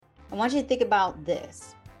I want you to think about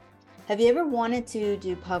this. Have you ever wanted to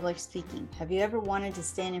do public speaking? Have you ever wanted to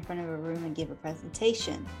stand in front of a room and give a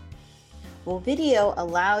presentation? Well, video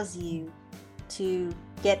allows you to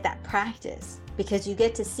get that practice because you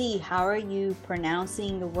get to see how are you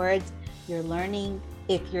pronouncing the words. You're learning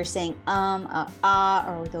if you're saying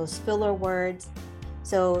or those filler words.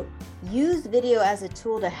 So use video as a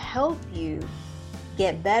tool to help you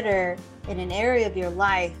get better in an area of your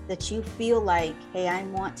life that you feel like, hey, I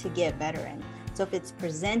want to get better in. So if it's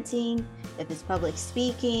presenting, if it's public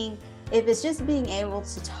speaking, if it's just being able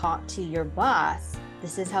to talk to your boss,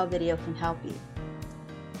 this is how video can help you.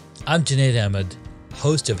 I'm Junaid Ahmed,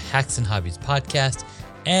 host of Hacks and Hobbies podcast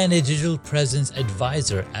and a digital presence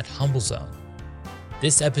advisor at HumbleZone.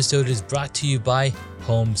 This episode is brought to you by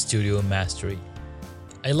Home Studio Mastery.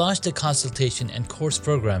 I launched a consultation and course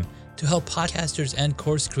program to help podcasters and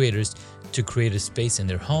course creators to create a space in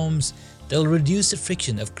their homes that'll reduce the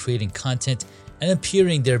friction of creating content and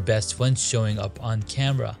appearing their best when showing up on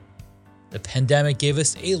camera. The pandemic gave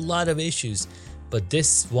us a lot of issues, but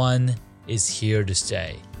this one is here to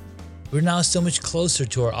stay. We're now so much closer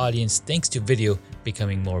to our audience thanks to video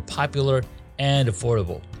becoming more popular and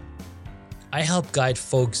affordable. I help guide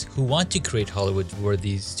folks who want to create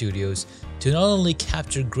Hollywood-worthy studios to not only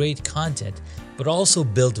capture great content, but also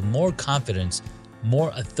build more confidence,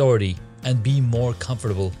 more authority, and be more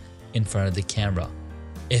comfortable in front of the camera.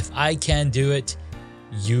 If I can do it,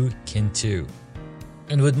 you can too.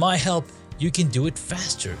 And with my help, you can do it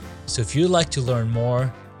faster. So if you'd like to learn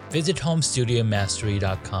more, visit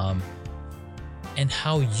homestudiomastery.com and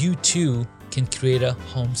how you too can create a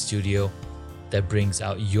home studio that brings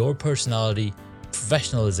out your personality,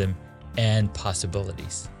 professionalism, and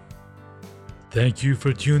possibilities. Thank you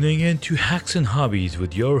for tuning in to Hacks and Hobbies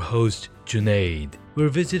with your host, Junaid. We're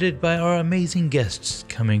visited by our amazing guests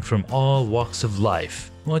coming from all walks of life.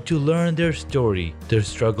 We want to learn their story, their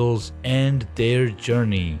struggles, and their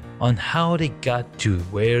journey on how they got to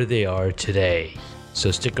where they are today.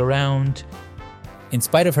 So stick around. In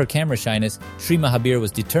spite of her camera shyness, Sri Mahabir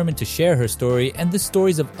was determined to share her story and the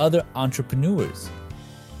stories of other entrepreneurs.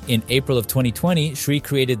 In April of 2020, Sri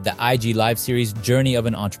created the IG Live series Journey of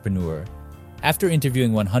an Entrepreneur. After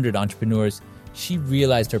interviewing 100 entrepreneurs, she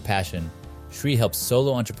realized her passion. Sri helps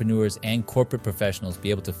solo entrepreneurs and corporate professionals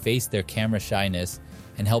be able to face their camera shyness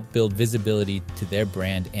and help build visibility to their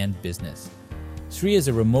brand and business. Sri is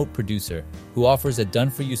a remote producer who offers a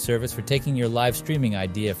done-for-you service for taking your live streaming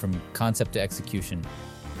idea from concept to execution,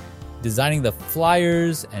 designing the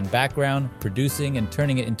flyers and background, producing and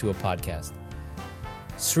turning it into a podcast.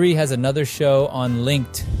 Sri has another show on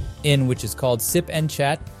LinkedIn, which is called Sip and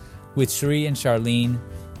Chat with Sri and Charlene,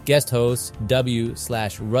 guest hosts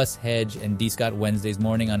W/Russ Hedge and D. Scott Wednesdays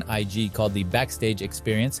morning on IG called The Backstage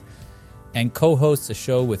Experience, and co-hosts a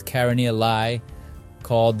show with Karania Lai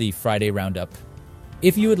called The Friday Roundup.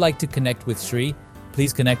 If you would like to connect with Sri,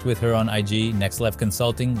 please connect with her on IG, Next Left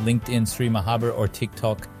Consulting, LinkedIn Sri Mahabir, or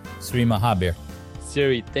TikTok Sri Mahabir.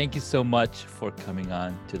 Sri, thank you so much for coming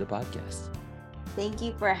on to the podcast. Thank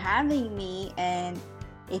you for having me. And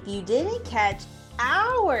if you didn't catch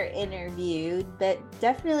our interview, but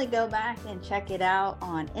definitely go back and check it out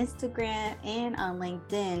on Instagram and on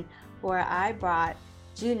LinkedIn, where I brought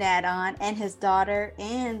Junaid on and his daughter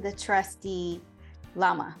and the trustee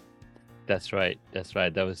Lama. That's right.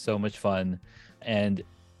 That was so much fun. And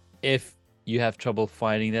if you have trouble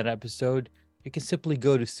finding that episode, you can simply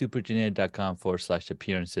go to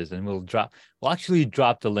superjunaid.com/appearances and we'll actually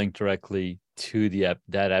drop the link directly to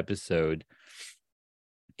that episode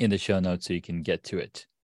in the show notes so you can get to it.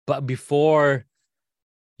 But before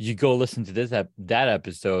you go listen to that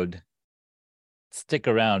episode, stick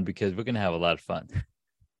around because we're going to have a lot of fun.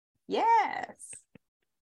 Yes.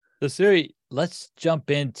 So Sri, let's jump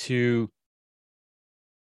into,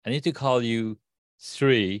 I need to call you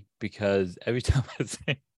Sri because every time I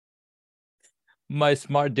say my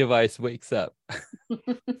smart device wakes up.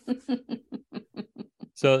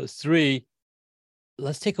 So Sri,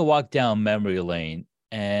 let's take a walk down memory lane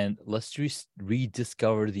and let's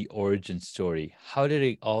rediscover the origin story. How did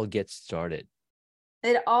it all get started?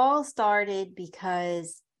 It all started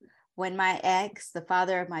because when my ex, the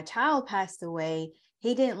father of my child, passed away,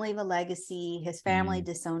 he didn't leave a legacy. His family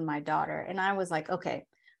disowned my daughter. And I was like, okay,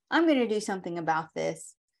 I'm going to do something about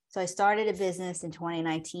this. So I started a business in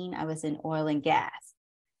 2019. I was in oil and gas.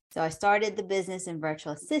 So I started the business in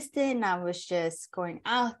virtual assistant, and I was just going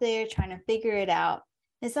out there trying to figure it out.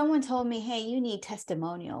 And someone told me, hey, you need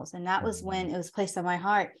testimonials. And that was when it was placed on my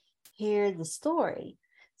heart, hear the story.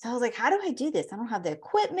 So I was like, how do I do this? I don't have the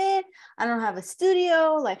equipment. I don't have a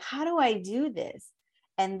studio. Like, how do I do this?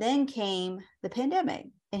 And then came the pandemic.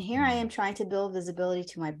 And here I am trying to build visibility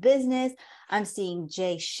to my business. I'm seeing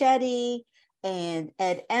Jay Shetty and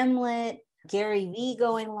Ed Emlet, Gary Vee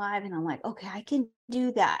going live. And I'm like, okay, I can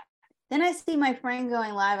do that. Then I see my friend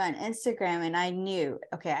going live on Instagram and I knew,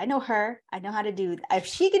 okay, I know her. I know how to do it. If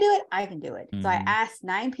she can do it, I can do it. So I asked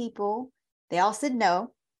 9 people. They all said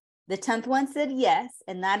no. The 10th one said yes.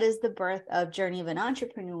 And that is the birth of Journey of an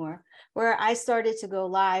Entrepreneur, where I started to go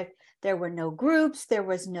live. There were no groups. There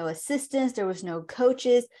was no assistants. There was no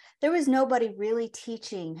coaches. There was nobody really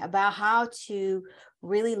teaching about how to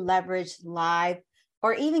really leverage live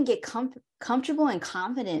or even get comfortable and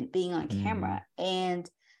confident being on camera. And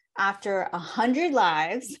after 100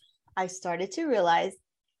 lives, I started to realize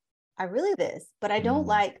I really this, but I don't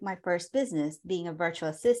like my first business being a virtual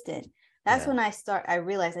assistant. That's when I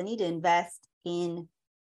realized I need to invest in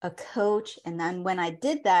a coach. And then when I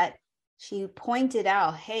did that, she pointed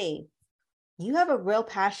out, hey, you have a real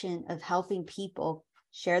passion of helping people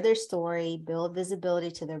share their story, build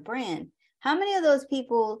visibility to their brand. How many of those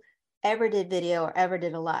people ever did video or ever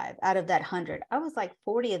did a live out of that 100? I was like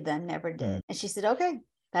 40 of them never did. And she said, okay,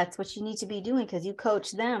 that's what you need to be doing because you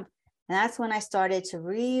coach them. And that's when I started to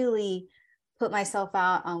really put myself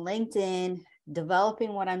out on LinkedIn,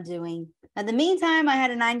 developing what I'm doing. In the meantime, I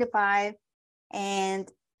had a 9-to-5 and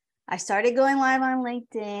I started going live on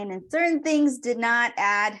LinkedIn, and certain things did not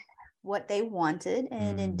add what they wanted.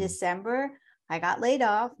 And in December, I got laid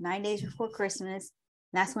off 9 days before Christmas.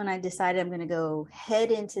 That's when I decided I'm going to go head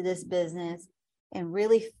into this business and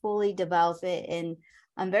really fully develop it. And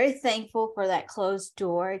I'm very thankful for that closed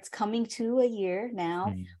door. It's coming to a year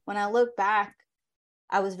now. When I look back,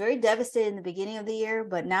 I was very devastated in the beginning of the year,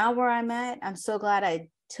 but now where I'm at, I'm so glad I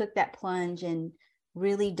took that plunge and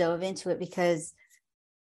really dove into it, because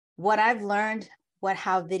what I've learned,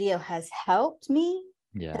 how video has helped me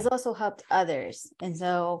has also helped others. And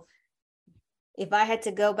so if I had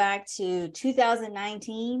to go back to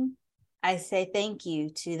 2019, I say thank you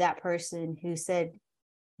to that person who said,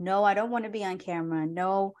 no, I don't want to be on camera.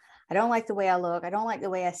 No, I don't like the way I look. I don't like the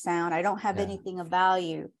way I sound. I don't have anything of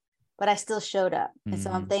value, but I still showed up. And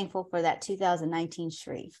so I'm thankful for that 2019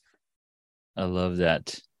 Shree. I love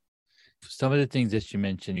that. Some of the things that you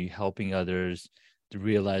mentioned, you helping others to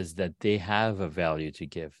realize that they have a value to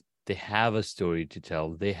give. They have a story to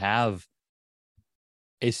tell. They have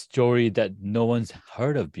a story that no one's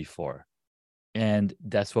heard of before. And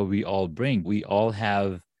that's what we all bring. We all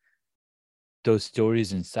have those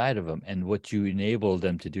stories inside of them. And what you enable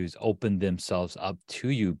them to do is open themselves up to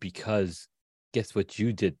you, because guess what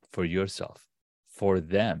you did for yourself, for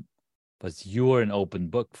them, was you were an open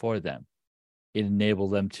book for them. It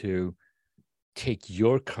enabled them to take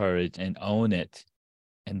your courage and own it.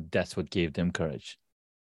 And that's what gave them courage.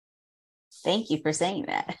 Thank you for saying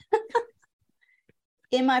that.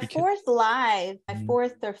 In my fourth live, my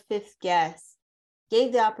fourth or fifth guest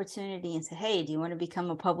gave the opportunity and said, hey, do you want to become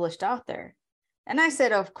a published author? And I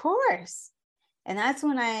said, of course. And that's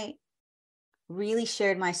when I really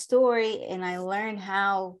shared my story, and I learned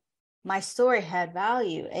how my story had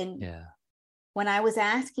value. And when I was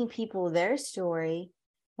asking people their story,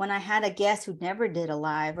 when I had a guest who never did a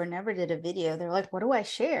live or never did a video, they're like, what do I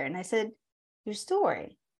share? And I said, your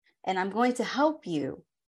story. And I'm going to help you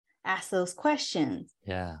ask those questions.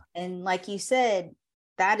 And like you said,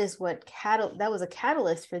 that is what that was a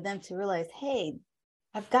catalyst for them to realize, hey,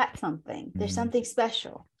 I've got something. There's something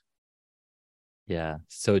special. Yeah,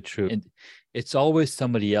 so true. And it's always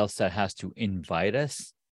somebody else that has to invite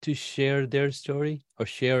us to share their story or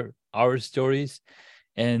share our stories.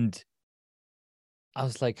 And I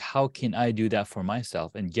was like, how can I do that for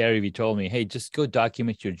myself? And Gary Vee told me, hey, just go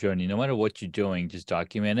document your journey. No matter what you're doing, just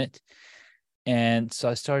document it. And so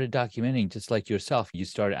I started documenting, just like yourself. You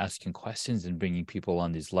started asking questions and bringing people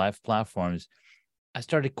on these live platforms. I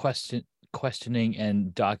started questioning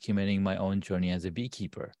and documenting my own journey as a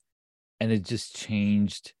beekeeper. And it just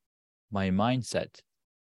changed my mindset.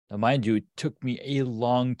 Now, mind you, it took me a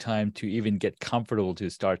long time to even get comfortable to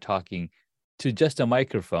start talking to just a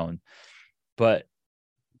microphone. But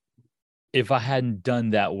if I hadn't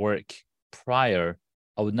done that work prior,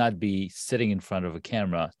 I would not be sitting in front of a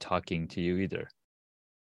camera talking to you either.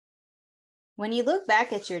 When you look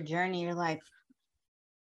back at your journey, you're like,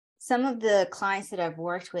 some of the clients that I've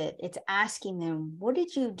worked with, it's asking them, what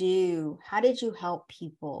did you do? How did you help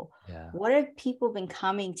people? What have people been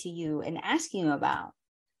coming to you and asking you about?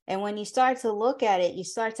 And when you start to look at it, you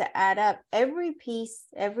start to add up every piece,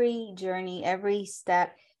 every journey, every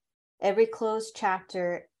step, every closed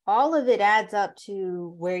chapter. All of it adds up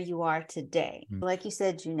to where you are today. Like you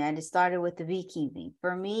said, Jeanette, it started with the beekeeping.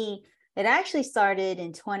 For me, it actually started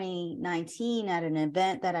in 2019 at an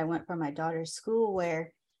event that I went for my daughter's school,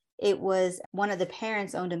 where it was one of the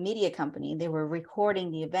parents owned a media company. They were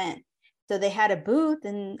recording the event. So they had a booth,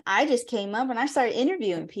 and I just came up and I started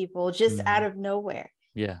interviewing people just out of nowhere.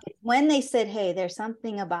 Yeah. When they said, hey, there's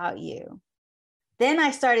something about you, then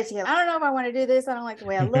I started to go, I don't know if I want to do this. I don't like the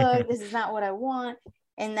way I look. This is not what I want.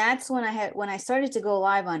 And that's when I started to go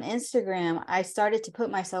live on Instagram, I started to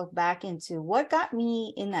put myself back into what got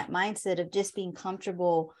me in that mindset of just being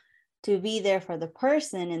comfortable to be there for the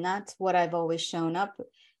person. And that's what I've always shown up.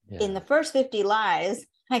 In the first 50 lives,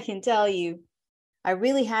 I can tell you, I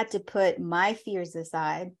really had to put my fears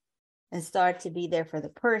aside and start to be there for the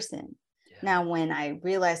person. Yeah. Now, when I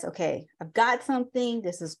realized, okay, I've got something,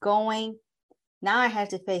 this is going, now I had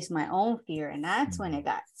to face my own fear. And that's when it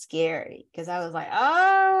got scary, because I was like,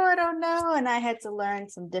 oh, I don't know. And I had to learn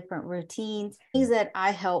some different routines, things that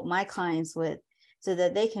I help my clients with so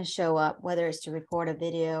that they can show up, whether it's to record a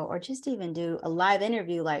video or just even do a live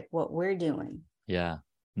interview like what we're doing. Yeah,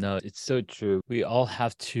 no, it's so true. We all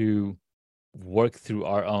have to work through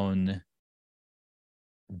our own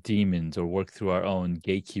demons or work through our own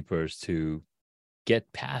gatekeepers to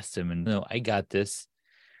get past them and no, I got this.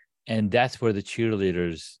 And that's where the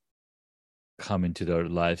cheerleaders come into their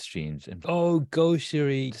live streams and, oh, go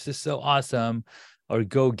Shiri, this is so awesome. Or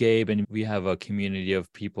go Gabe. And we have a community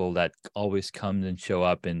of people that always come and show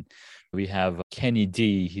up. And we have Kenny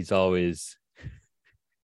D. He's always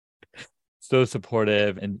so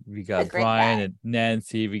supportive. And we got Brian and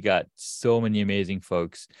Nancy. We got so many amazing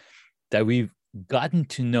folks that we've gotten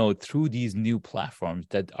to know through these new platforms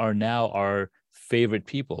that are now our favorite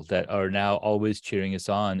people, that are now always cheering us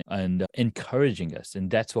on and encouraging us. And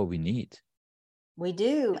that's what we need. We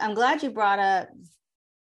do. I'm glad you brought up,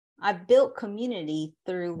 I built community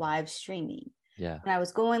through live streaming. Yeah. When I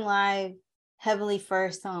was going live heavily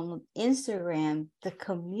first on Instagram, the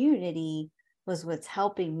community was what's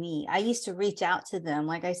helping me. I used to reach out to them.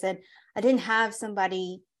 Like I said, I didn't have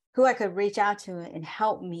somebody who I could reach out to and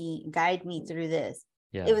help me, guide me through this.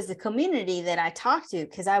 Yeah. It was the community that I talked to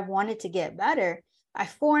because I wanted to get better. I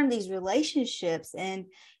formed these relationships, and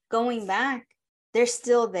going back, they're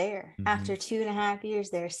still there. Mm-hmm. After 2.5 years,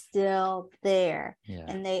 they're still there. Yeah.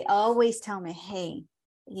 And they always tell me, hey,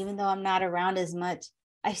 even though I'm not around as much,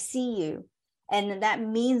 I see you. And that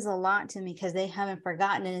means a lot to me because they haven't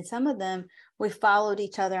forgotten. And some of them, we followed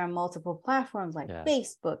each other on multiple platforms like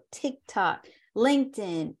Facebook, TikTok,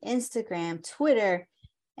 LinkedIn, Instagram, Twitter.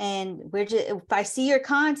 And we're just, if I see your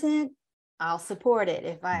content, I'll support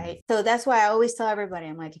it. So that's why I always tell everybody,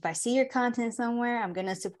 I'm like, if I see your content somewhere, I'm going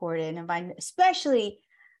to support it. And especially,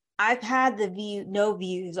 I've had no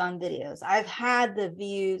views on videos. I've had the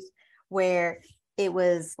views where it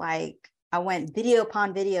was like, I went video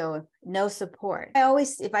upon video, no support.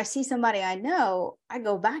 If I see somebody I know, I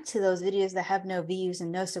go back to those videos that have no views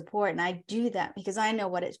and no support. And I do that because I know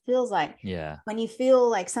what it feels like. Yeah. When you feel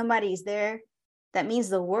like somebody's there, that means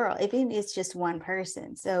the world, even if it's just one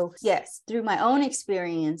person. So yes, through my own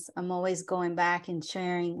experience, I'm always going back and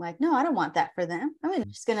sharing like, no, I don't want that for them. I'm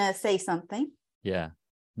just going to say something. Yeah,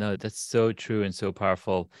 no, that's so true and so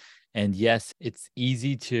powerful. And yes, it's so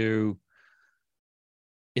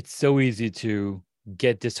easy to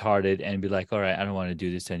get disheartened and be like, all right, I don't want to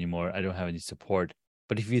do this anymore. I don't have any support.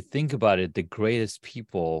 But if you think about it, the greatest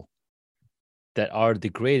people that are the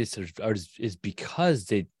greatest is because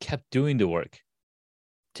they kept doing the work.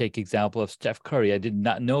 Take example of Steph Curry. I did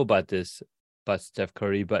not know about Steph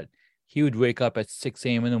Curry, but he would wake up at 6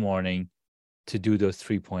 a.m. in the morning to do those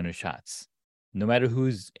 3-pointer shots. No matter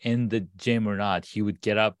who's in the gym or not, he would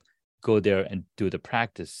get up, go there and do the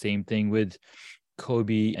practice. Same thing with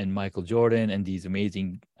Kobe and Michael Jordan and these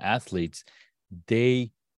amazing athletes.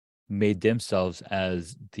 They made themselves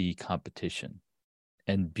as the competition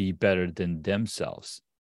and be better than themselves.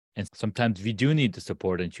 And sometimes we do need the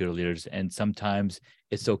support and cheerleaders, and sometimes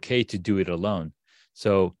it's okay to do it alone.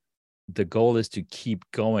 So the goal is to keep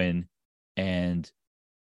going and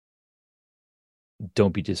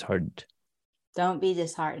don't be disheartened. Don't be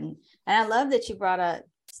disheartened. And I love that you brought up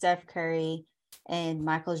Steph Curry and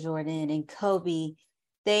Michael Jordan and Kobe.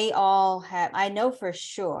 They all have, I know for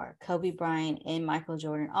sure, Kobe Bryant and Michael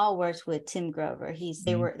Jordan all worked with Tim Grover.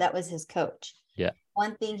 That was his coach. Yeah.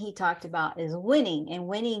 One thing he talked about is winning, and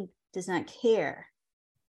winning does not care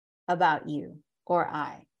about you or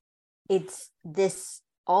I. It's this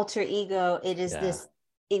alter ego. It is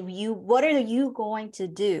what are you going to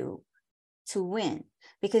do to win?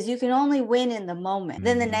 Because you can only win in the moment. Mm-hmm.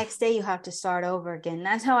 Then the next day you have to start over again.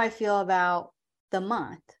 That's how I feel about the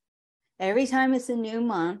month. Every time it's a new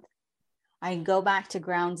month, I go back to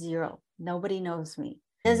ground zero. Nobody knows me.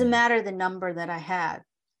 It doesn't matter the number that I have.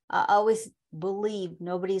 I always believe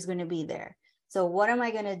nobody's going to be there. So what am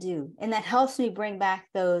I going to do? And that helps me bring back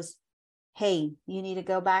those, hey, you need to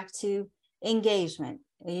go back to engagement.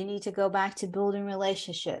 You need to go back to building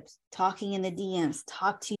relationships, talking in the DMs,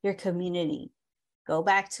 talk to your community, go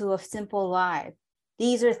back to a simple live.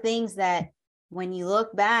 These are things that when you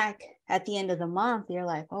look back at the end of the month, you're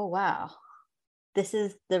like, oh, wow, this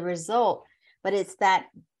is the result. But it's that,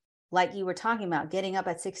 like you were talking about, getting up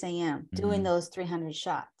at 6 a.m., doing those 300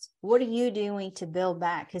 shots. What are you doing to build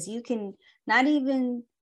back? Because you can not even,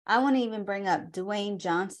 I want to even bring up Dwayne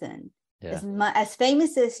Johnson. Yeah. As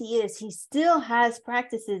famous as he is, he still has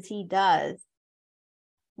practices he does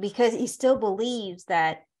because he still believes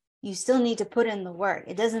that you still need to put in the work.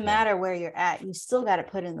 It doesn't matter where you're at. You still got to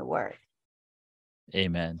put in the work.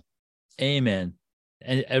 Amen. Amen.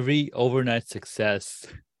 And every overnight success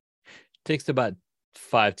takes about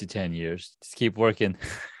 5 to 10 years. Just keep working.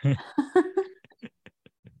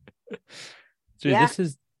 This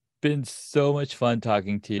has been so much fun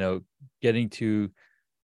talking to you, getting to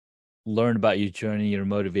learn about your journey, your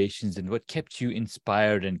motivations, and what kept you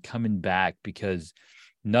inspired and coming back, because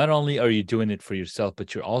not only are you doing it for yourself,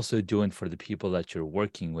 but you're also doing for the people that you're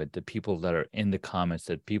working with, the people that are in the comments,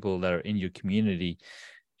 the people that are in your community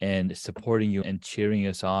and supporting you and cheering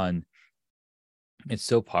us on. It's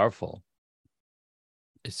so powerful.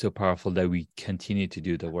 It's so powerful that we continue to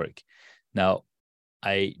do the work. Now,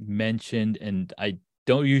 I mentioned, and I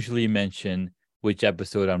don't usually mention which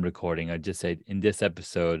episode I'm recording. I just say in this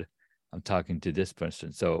episode, I'm talking to this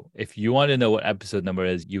person. So if you want to know what episode number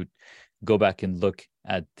is, you go back and look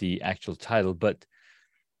at the actual title. But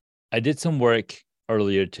I did some work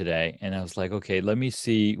earlier today and I was like, okay, let me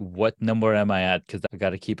see what number am I at, because I got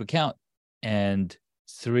to keep a count. And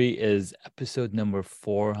 3 is episode number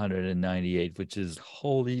 498, which is,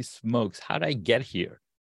 holy smokes, how did I get here?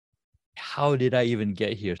 How did I even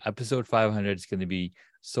get here? Episode 500 is going to be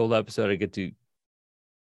solo episode. I get to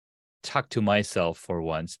talk to myself for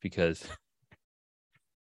once, because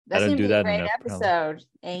that's going to be a great episode.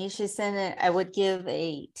 And you should send it. I would give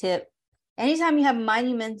a tip. Anytime you have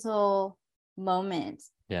monumental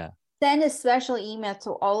moments, send a special email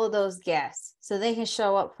to all of those guests so they can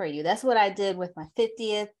show up for you. That's what I did with my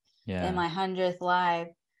 50th and my 100th live.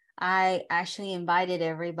 I actually invited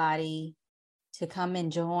everybody to come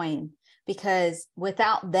and join, because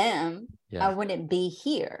without them, I wouldn't be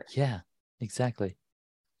here. Yeah, exactly.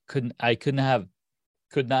 Could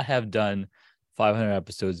not have done 500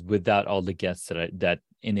 episodes without all the guests that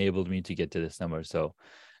enabled me to get to this number. So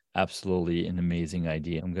absolutely an amazing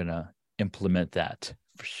idea. I'm gonna implement that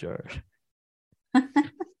for sure.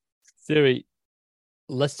 Siri,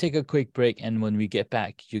 let's take a quick break, and when we get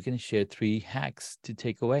back, you can share 3 hacks to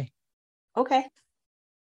take away. Okay.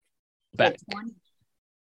 Back.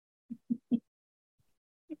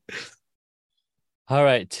 All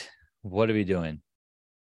right. What are we doing?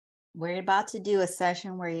 We're about to do a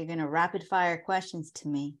session where you're going to rapid fire questions to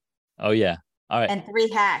me. Oh, yeah. All right. And 3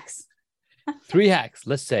 hacks. 3 hacks.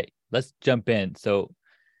 Let's jump in. So,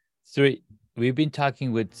 Siri, we've been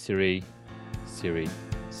talking with Siri.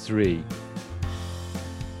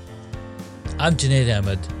 I'm Junaid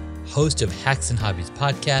Ahmed, host of Hacks and Hobbies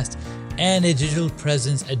podcast and a digital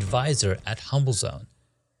presence advisor at HumbleZone.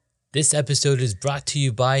 This episode is brought to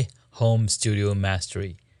you by Home Studio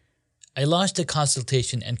Mastery. I launched a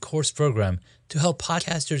consultation and course program to help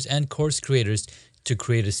podcasters and course creators to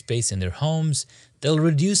create a space in their homes that will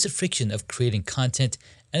reduce the friction of creating content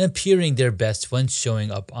and appearing their best when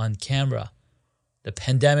showing up on camera. The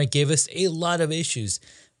pandemic gave us a lot of issues,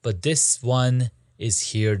 but this one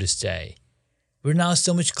is here to stay. We're now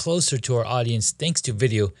so much closer to our audience thanks to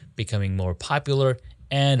video becoming more popular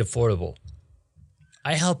and affordable.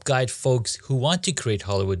 I help guide folks who want to create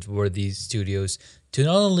Hollywood-worthy studios to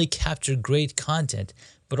not only capture great content,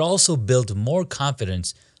 but also build more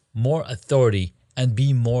confidence, more authority, and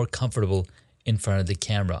be more comfortable in front of the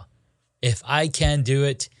camera. If I can do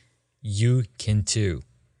it, you can too.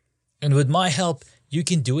 And with my help, you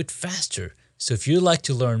can do it faster. So if you'd like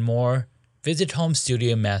to learn more, visit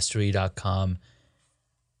homestudiomastery.com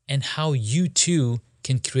and how you too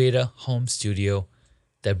can create a home studio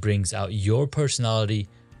that brings out your personality,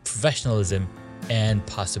 professionalism, and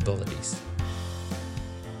possibilities.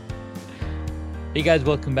 Hey guys,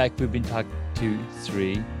 welcome back. We've been talking to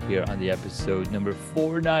Sri here on the episode number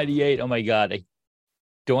 498. Oh my God, I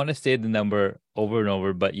don't want to say the number over and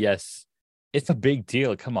over, but yes, it's a big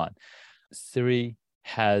deal. Come on. Sri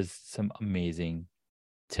has some amazing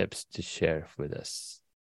tips to share with us.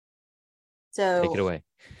 So take it away.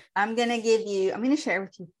 I'm going to share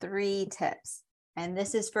with you 3 tips. And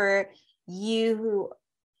this is for you who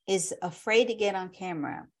is afraid to get on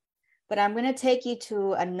camera. But I'm going to take you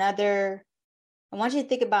to another I want you to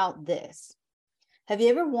think about this. Have you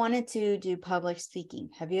ever wanted to do public speaking?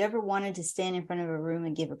 Have you ever wanted to stand in front of a room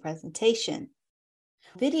and give a presentation?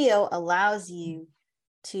 Video allows you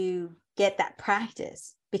to get that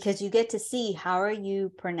practice because you get to see how are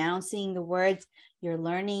you pronouncing the words. You're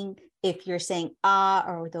learning if you're saying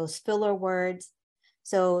or those filler words.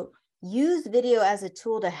 So use video as a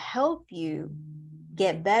tool to help you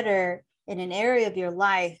get better in an area of your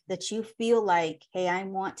life that you feel like, hey, I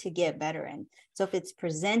want to get better in. So if it's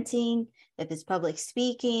presenting, if it's public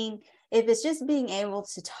speaking, if it's just being able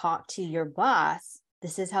to talk to your boss,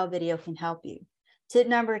 this is how video can help you. Tip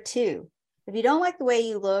number 2, if you don't like the way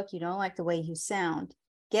you look, you don't like the way you sound,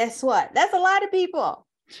 guess what? That's a lot of people.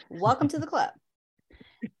 Welcome to the club.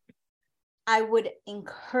 I would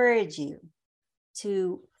encourage you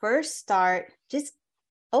to first start, just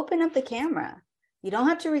open up the camera. You don't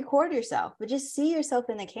have to record yourself, but just see yourself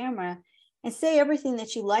in the camera and say everything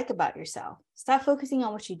that you like about yourself. Stop focusing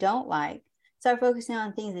on what you don't like. Start focusing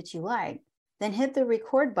on things that you like. Then hit the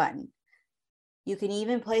record button. You can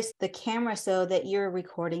even place the camera so that you're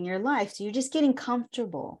recording your life. So you're just getting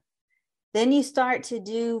comfortable. Then you start to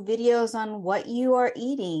do videos on what you are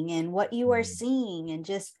eating and what you are seeing and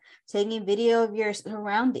just taking video of your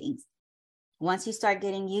surroundings. Once you start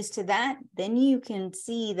getting used to that, then you can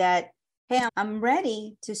see that, hey, I'm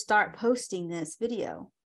ready to start posting this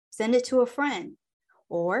video. Send it to a friend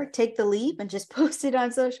or take the leap and just post it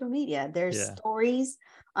on social media. There's stories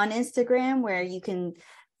on Instagram where you can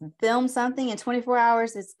film something in 24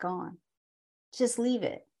 hours, it's gone. Just leave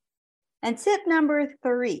it. And tip number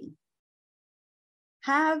 3,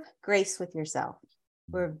 have grace with yourself.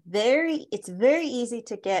 It's very easy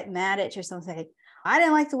to get mad at yourself and say, I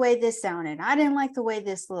didn't like the way this sounded. I didn't like the way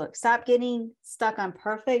this looked. Stop getting stuck on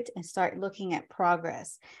perfect and start looking at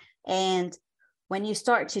progress. And when you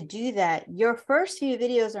start to do that, your first few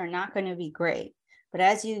videos are not going to be great. But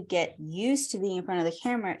as you get used to being in front of the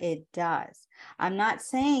camera, it does. I'm not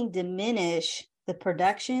saying diminish the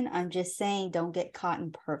production. I'm just saying don't get caught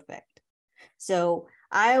in perfect. So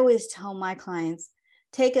I always tell my clients,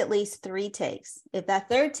 take at least 3 takes. If that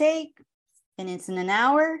third take and it's in an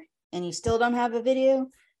hour and you still don't have a video,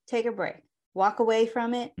 take a break, walk away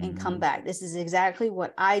from it and come back. This is exactly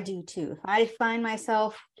what I do too. If I find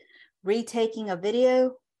myself retaking a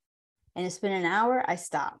video and it's been an hour, I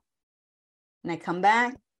stop and I come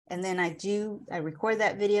back and then I record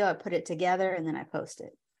that video, I put it together and then I post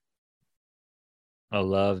it. I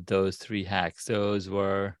love those 3 hacks. Those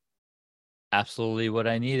were absolutely what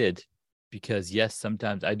I needed. Because yes,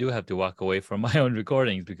 sometimes I do have to walk away from my own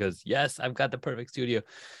recordings because yes, I've got the perfect studio,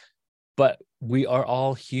 but we are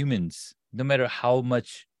all humans. No matter how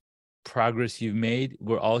much progress you've made,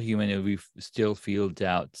 we're all human and we still feel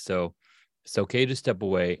doubt. So it's okay to step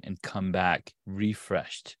away and come back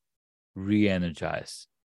refreshed, re-energized,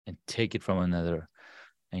 and take it from another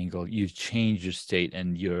angle. You change your state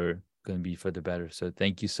and you're going to be for the better. So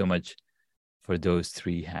thank you so much for those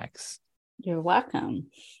 3 hacks. You're welcome.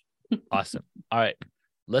 Awesome. All right.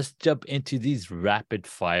 Let's jump into these rapid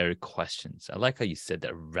fire questions. I like how you said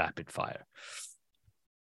that, rapid fire.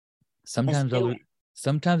 Sometimes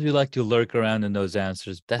we like to lurk around in those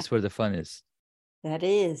answers. That's where the fun is. That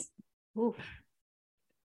is. Ooh.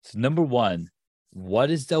 So number 1, what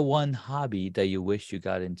is the one hobby that you wish you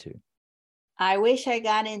got into? I wish I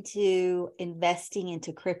got into investing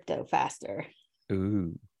into crypto faster.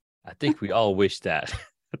 Ooh, I think we all wish that.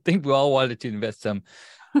 I think we all wanted to invest some,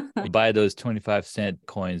 buy those 25-cent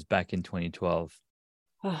coins back in 2012.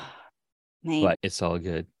 Man. But it's all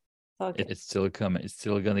good. It's still coming. It's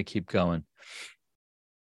still going to keep going.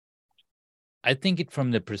 I think it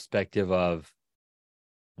from the perspective of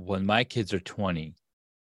when my kids are 20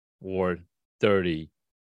 or 30,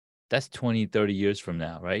 that's 20, 30 years from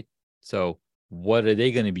now, right? So what are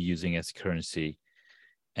they going to be using as currency?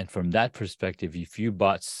 And from that perspective, if you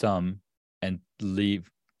bought some and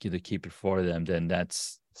keep it for them, then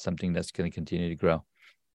that's something that's going to continue to grow.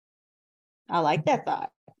 I like that thought.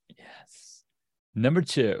 Yes. Number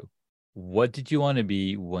 2, what did you want to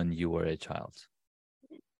be when you were a child?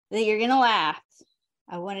 You're going to laugh.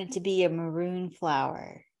 I wanted to be a maroon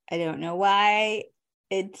flower. I don't know why.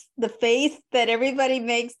 It's the face that everybody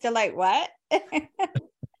makes to like, what?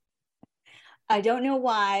 I don't know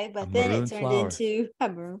why, but then it turned into a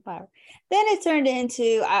maroon flower. Then it turned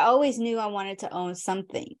into, I always knew I wanted to own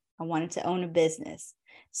something. I wanted to own a business.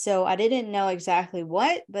 So I didn't know exactly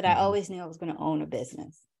what, but I always knew I was going to own a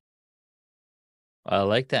business. I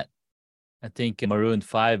like that. I think Maroon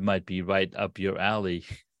 5 might be right up your alley.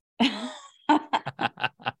 You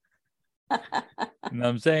know what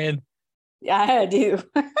I'm saying? Yeah, I do.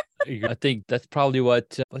 I think that's probably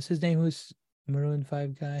what's his name? Maroon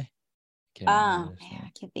 5 guy? Can't remember his Man, name.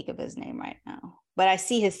 I can't think of his name right now, but I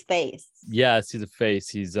see his face. Yeah, I see the face.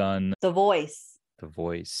 He's on The Voice. The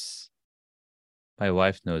Voice. My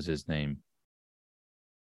wife knows his name.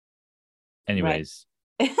 Anyways,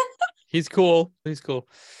 Right. he's cool. He's cool.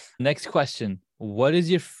 Next question. What is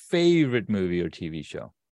your favorite movie or TV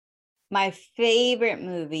show? My favorite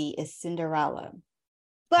movie is Cinderella,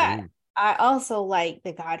 but Ooh. I also like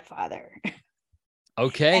The Godfather.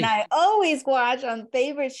 Okay. And I always watch on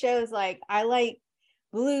favorite shows. Like I like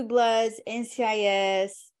Blue Bloods,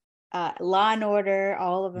 NCIS, Law and Order,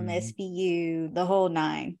 all of them, SVU, the whole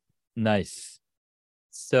nine. Nice.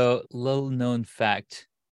 So, little known fact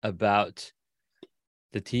about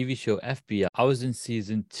the TV show FBI. I was in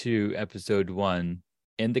season 2, episode 1,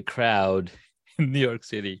 in the crowd in New York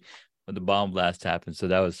City when the bomb blast happened. So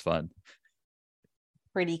that was fun.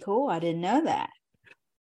 Pretty cool. I didn't know that.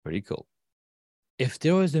 Pretty cool. If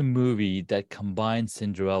there was a movie that combined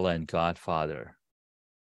Cinderella and Godfather,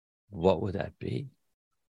 what would that be?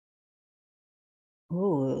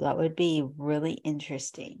 Ooh, that would be really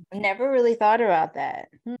interesting. Never really thought about that.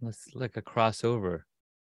 Let's like a crossover.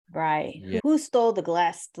 Right. Yeah. Who stole the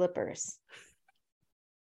glass slippers?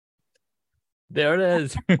 There it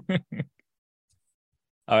is.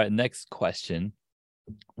 All right, next question.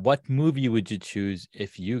 What movie would you choose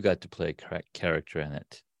if you got to play a character in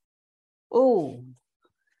it? Ooh,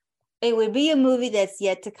 it would be a movie that's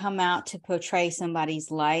yet to come out to portray somebody's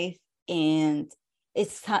life. And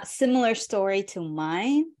it's a similar story to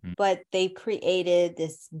mine, but they created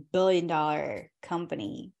this billion-dollar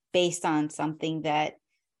company based on something that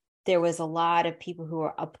there was a lot of people who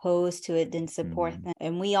were opposed to it, didn't support them.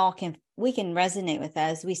 And we can resonate with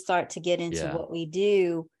that as we start to get into what we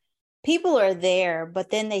do. People are there, but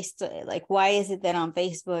then they like, why is it that on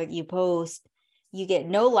Facebook you post, you get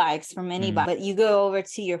no likes from anybody, but you go over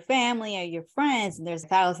to your family or your friends and there's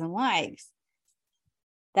 1,000 likes?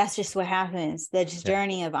 That's just what happens. The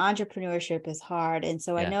journey of entrepreneurship is hard. And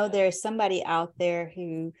so I know there's somebody out there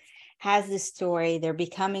who has this story. They're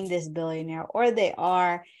becoming this billionaire, or they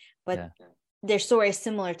are, but their story is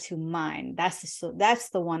similar to mine. That's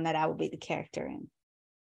the one that I would be the character in.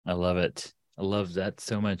 I love it. I love that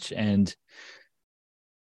so much. And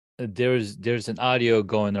there's an audio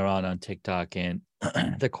going around on TikTok, and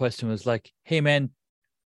the question was like, hey man,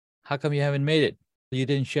 how come you haven't made it? You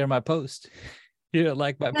didn't share my post. You didn't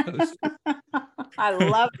like my post. I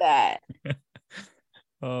love that.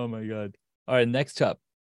 Oh my God. All right, next up.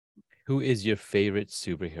 Who is your favorite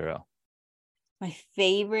superhero? My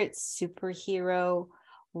favorite superhero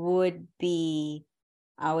would be,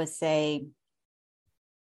 I would say,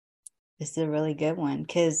 this is a really good one,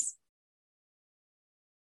 because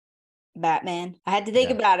Batman. I had to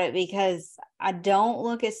think about it because I don't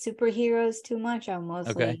look at superheroes too much. I'm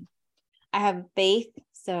mostly, I have faith,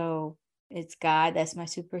 so it's God. That's my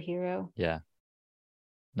superhero. Yeah.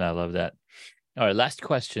 No, I love that. All right, last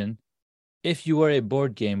question. If you were a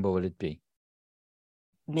board game, what would it be?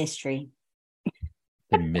 Mystery.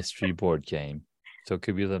 The mystery board game. So it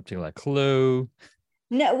could be something like Clue.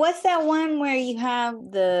 No, what's that one where you have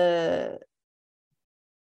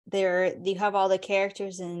you have all the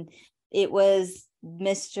characters, and it was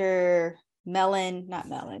Mr. Melon, not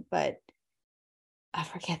Melon, but I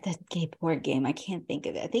forget the board game. I can't think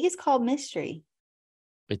of it. I think it's called Mystery.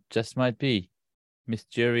 It just might be.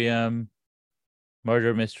 Mysterium,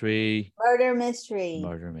 Murder Mystery. Murder Mystery.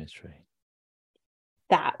 Murder Mystery.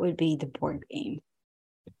 That would be the board game.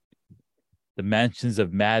 The Mansions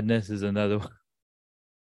of Madness is another one.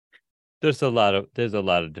 There's a lot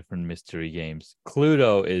of different mystery games.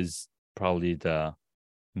 Cluedo is probably the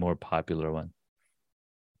more popular one.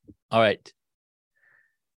 All right.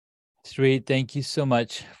 Sri, thank you so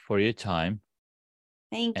much for your time.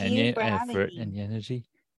 Thank you for having me. And energy.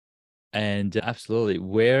 And absolutely,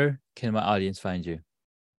 where can my audience find you?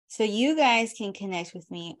 So you guys can connect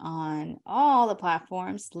with me on all the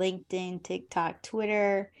platforms: LinkedIn, TikTok,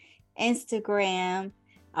 Twitter, Instagram.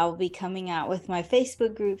 I'll be coming out with my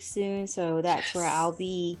Facebook group soon. So that's where I'll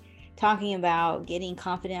be talking about getting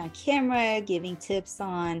confident on camera, giving tips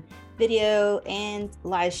on video and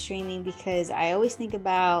live streaming, because I always think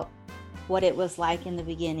about what it was like in the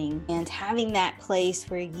beginning, and having that place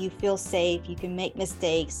where you feel safe, you can make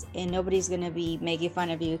mistakes, and nobody's going to be making fun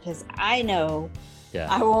of you, because I know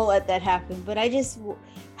I won't let that happen. But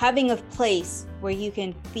having a place where you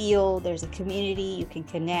can feel there's a community, you can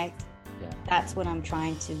connect. That's what I'm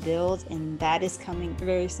trying to build, and that is coming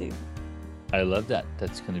very soon. I love that.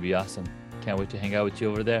 That's going to be awesome. Can't wait to hang out with you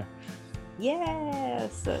over there.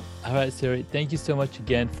 Yes. All right, Siri. Thank you so much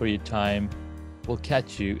again for your time. We'll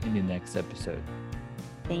catch you in the next episode.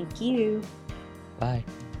 Thank you. Bye.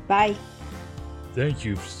 Bye. Thank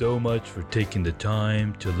you so much for taking the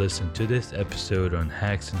time to listen to this episode on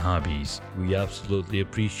Hacks and Hobbies. We absolutely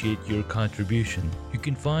appreciate your contribution. You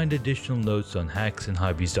can find additional notes on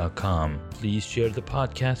hacksandhobbies.com. Please share the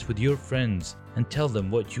podcast with your friends and tell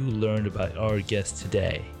them what you learned about our guest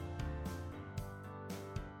today.